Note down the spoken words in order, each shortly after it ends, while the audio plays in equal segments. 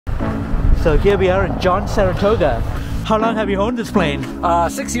So here we are in John Saratoga. How long have you owned this plane?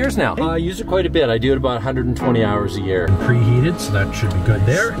 6 years now. I use it quite a bit. I do it about 120 hours a year. Preheated, so that should be good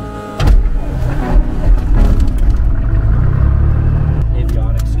there.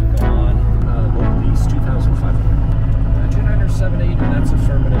 Avionics can go on. Local lease 2,500. Generator 78, and that's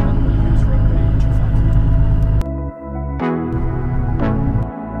affirmative, and we'll use runway 25.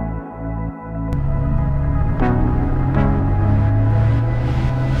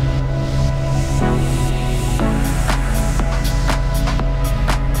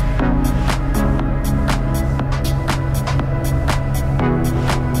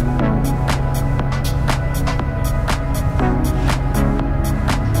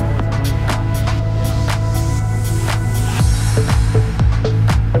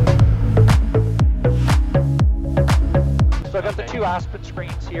 Aspect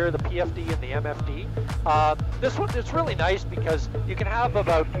screens here, the PFD and the MFD. This one is really nice because you can have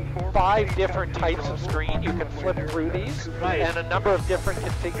about 5 different types of screen. You can flip through these, and a number of different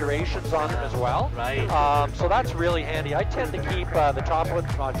configurations on them as well. So that's really handy. I tend to keep the top one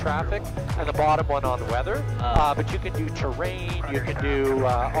on traffic and the bottom one on weather, but you can do terrain, you can do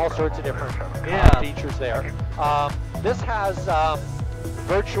all sorts of different features there. This has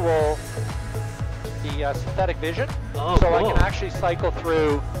virtual synthetic vision, so cool. I can actually cycle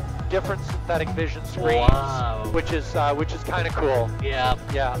through different synthetic vision screens, which is kind of cool. Yeah.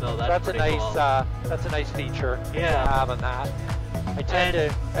 No, that's a nice cool. That's a nice feature to have on that. I tend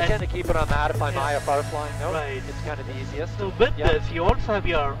to keep it on that if I'm IFR flying. No, it's kind of the easiest. So with this, you also have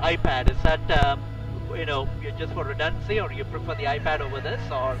your iPad. Is that you know, you're just for redundancy, or you prefer the iPad over this,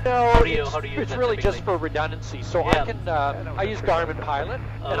 or no? How do you use it's really just for redundancy. So I can I use Garmin Pilot,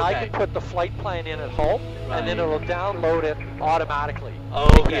 and I can put the flight plan in at home, and then it'll download it automatically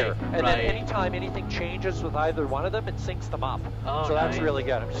here. And then anytime anything changes with either one of them, it syncs them up. So that's really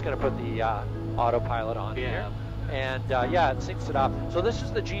good. I'm just going to put the autopilot on here. And it syncs it up. So this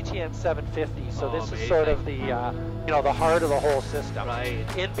is the GTN 750. So this is sort of the you know, the heart of the whole system.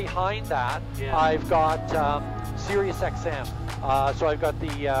 In behind that, I've got Sirius XM. So I've got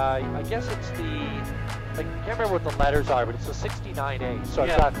the I guess it's the, I can't remember what the letters are, but it's a 69A. So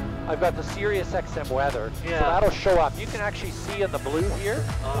I've got the Sirius XM weather. So that'll show up. You can actually see in the blue here.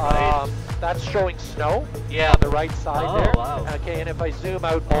 That's showing snow on the right side there. Okay, and if I zoom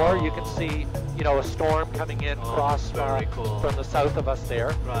out more, you can see, you know, a storm coming in across from the south of us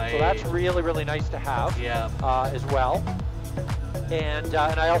there. So that's really, really nice to have as well. And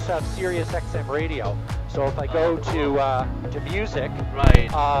I also have Sirius XM radio. So if I go to music,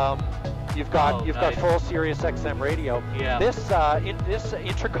 you've got full Sirius XM radio. This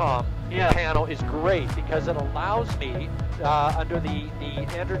intercom panel is great because it allows me under the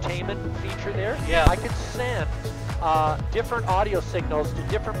entertainment feature there, I can send different audio signals to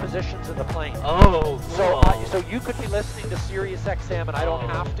different positions in the plane. So you could be listening to Sirius XM and I don't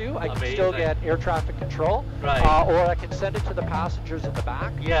have to. I can still get air traffic control, or I can send it to the passengers in the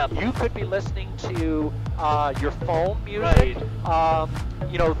back. You could be listening to your phone music,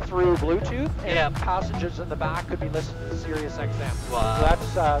 you know, through Bluetooth, and passengers in the back could be listening to Sirius XM.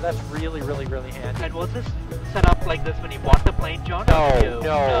 So that's really, really, really handy. And was this set up like this when you bought the plane, John?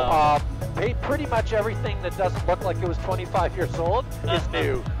 No. Pretty much everything that doesn't look like it was 25 years old is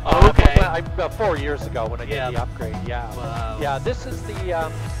new. About 4 years ago when I did the upgrade. This is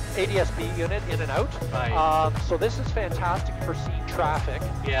the ADS-B unit in and out. So this is fantastic for seeing traffic.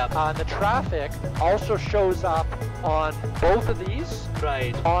 And the traffic also shows up on both of these,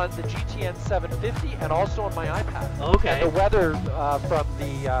 on the GTN 750 and also on my iPad. And the weather from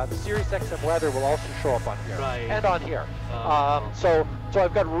the Sirius XM weather will also show up on here and on here. So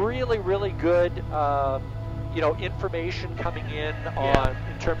I've got really, really good you know, information coming in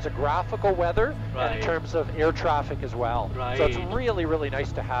in terms of graphical weather and in terms of air traffic as well. So it's really, really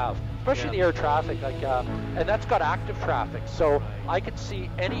nice to have, especially the air traffic. Like, and that's got active traffic, so I can see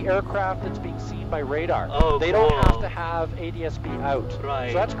any aircraft that's being seen by radar. They don't have to have ADS-B out.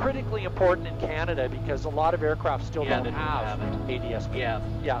 So that's critically important in Canada because a lot of aircraft still don't have ADS-B.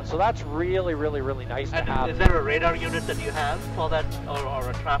 So that's really, really, really nice to have. Is there a radar unit that you have for that, or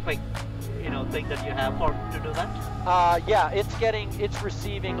a traffic, you know, thing that you have to do that? It's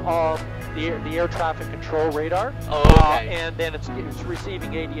receiving the air traffic control radar, and then it's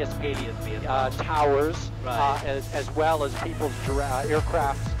receiving ADS-B towers, as well as people's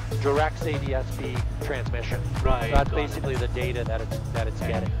aircraft's direct ADS-B transmission. So that's basically the data that it's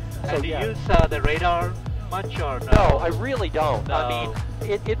getting. And do you use the radar much or no? No, I really don't. I mean,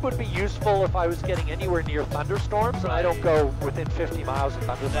 it would be useful if I was getting anywhere near thunderstorms, and I don't go within 50 miles of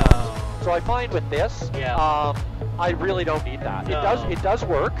thunderstorms. So I find with this, I really don't need that. No. It does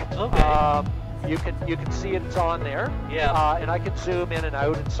work. Okay. You can see it's on there. Yeah. And I can zoom in and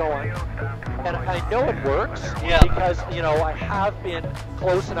out and so on. And I know it works because, you know, I have been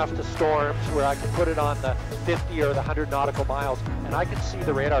close enough to storms where I can put it on the 50 or the 100 nautical miles and I can see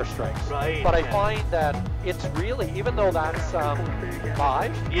the radar strikes. Right. But I find that it's really, even though that's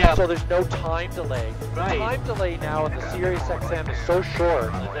live, so there's no time delay. Right. Time delay now in the Sirius XM is so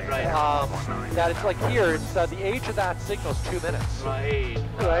short that it's like here, it's the age of that signal is 2 minutes. Right.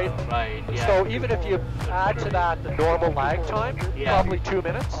 Right? Right. Yeah. So even if you add to that the normal lag time, probably 2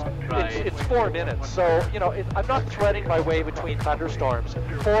 minutes, it's 4 minutes. So, you know, I'm not threading my way between thunderstorms.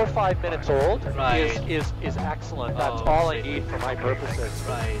 4 or 5 minutes old is excellent. That's all I need for my purposes.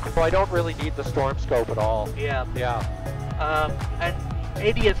 Right. So I don't really need the storm scope at all. Yeah. Yeah. And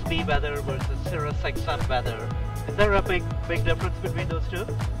ADS-B weather versus Sirius XM weather. Is there a big difference between those two?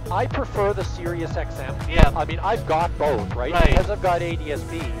 I prefer the Sirius XM. Yeah. I mean, I've got both, right? Because I've got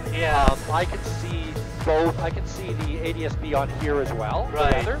ADS-B. Yeah. I can see both. I can see the ADS-B on here as well.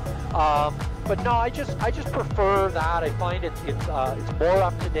 Right. But no, I just prefer that. I find it's more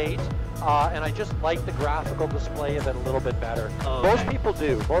up to date. And I just like the graphical display of it a little bit better. Oh, Most people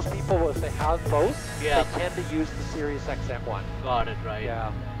do. Most people, if they have both, they tend to use the Sirius XM one. Got it, right.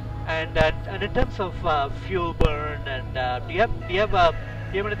 Yeah. And in terms of fuel burn, and do you have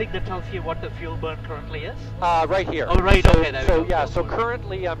anything that tells you what the fuel burn currently is? Right here. Oh, right. So, okay. So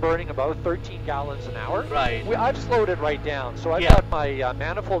currently I'm burning about 13 gallons an hour. Right. I've slowed it right down. So I've got my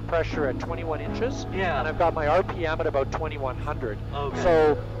manifold pressure at 21 inches. Yeah. And I've got my RPM at about 2100. Okay.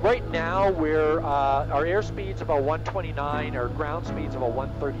 So right now our airspeed's about 129, our ground speed's about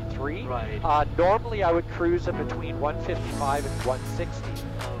 133. Right. Normally I would cruise in between 155 and 160.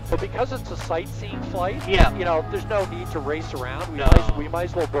 But because it's a sightseeing flight, you know, there's no need to race around. We might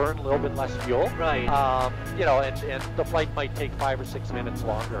as well burn a little bit less fuel. Right. You know, and the flight might take 5 or 6 minutes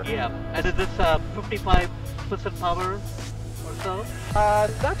longer. Yeah. And is this 55% power or so?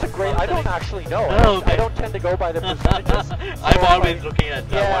 That's a great. I don't actually know. Okay. I don't tend to go by the percentages. So I'm always looking at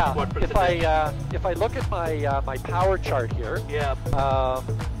what percentage. If I look at my power chart here,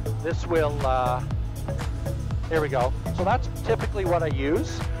 this will. There we go. So that's typically what I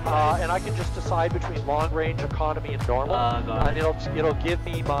use, and I can just decide between long range, economy, and normal, and it'll give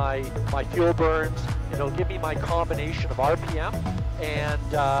me my fuel burns. It'll give me my combination of RPM and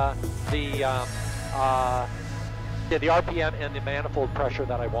the RPM and the manifold pressure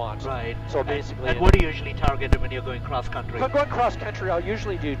that I want. Right. So basically. And what do you usually target when you're going cross country? If I'm going cross country, I'll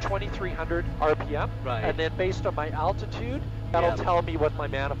usually do 2300 RPM, right. And then based on my altitude, that'll tell me what my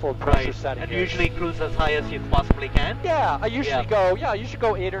manifold pressure setting is. And usually cruise as high as you possibly can? Yeah, I usually go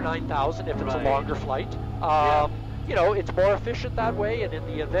 8,000 or 9,000 if it's a longer flight. You know, it's more efficient that way, and in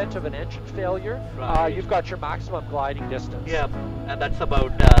the event of an engine failure, you've got your maximum gliding distance. Yeah, and that's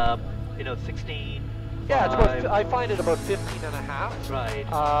about 16. Yeah, it's about, I find it about 15 and a half. Right.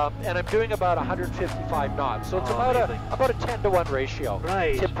 And I'm doing about 155 knots, so it's about a 10-to-1 ratio.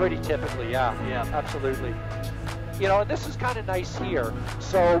 Right. Pretty typically, yeah. Yeah. Absolutely. You know, and this is kind of nice here.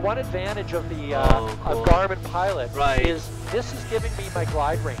 So one advantage of the of Garmin Pilot is this is giving me my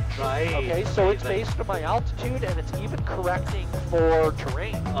glide range. Right. Okay, so it's based on my altitude, and it's even correcting for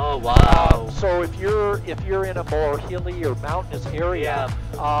terrain. Oh wow! So if you're in a more hilly or mountainous area,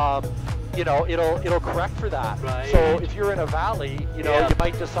 you know, it'll correct for that. Right. So if you're in a valley, you know, you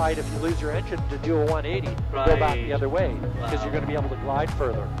might decide if you lose your engine to do a 180, go back the other way, because you're going to be able to glide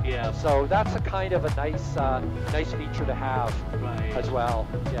further. Yeah. So that's a kind of a nice feature to have as well.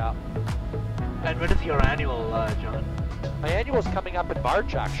 Yeah. And when is your annual, John? My annual's coming up in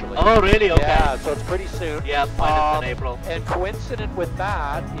March, actually. Oh, really? Okay. Yeah, so it's pretty soon. Yeah, mine is in April. And coincident with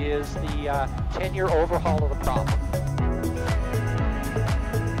that is the 10-year overhaul of the prop.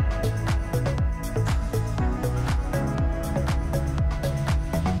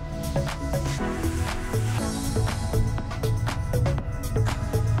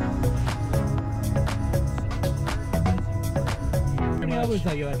 How much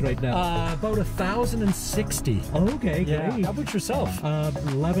are you at right now? About 1,060. Oh, okay, yeah. great. How about yourself?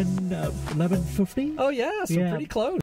 1150. Oh yeah, so pretty close.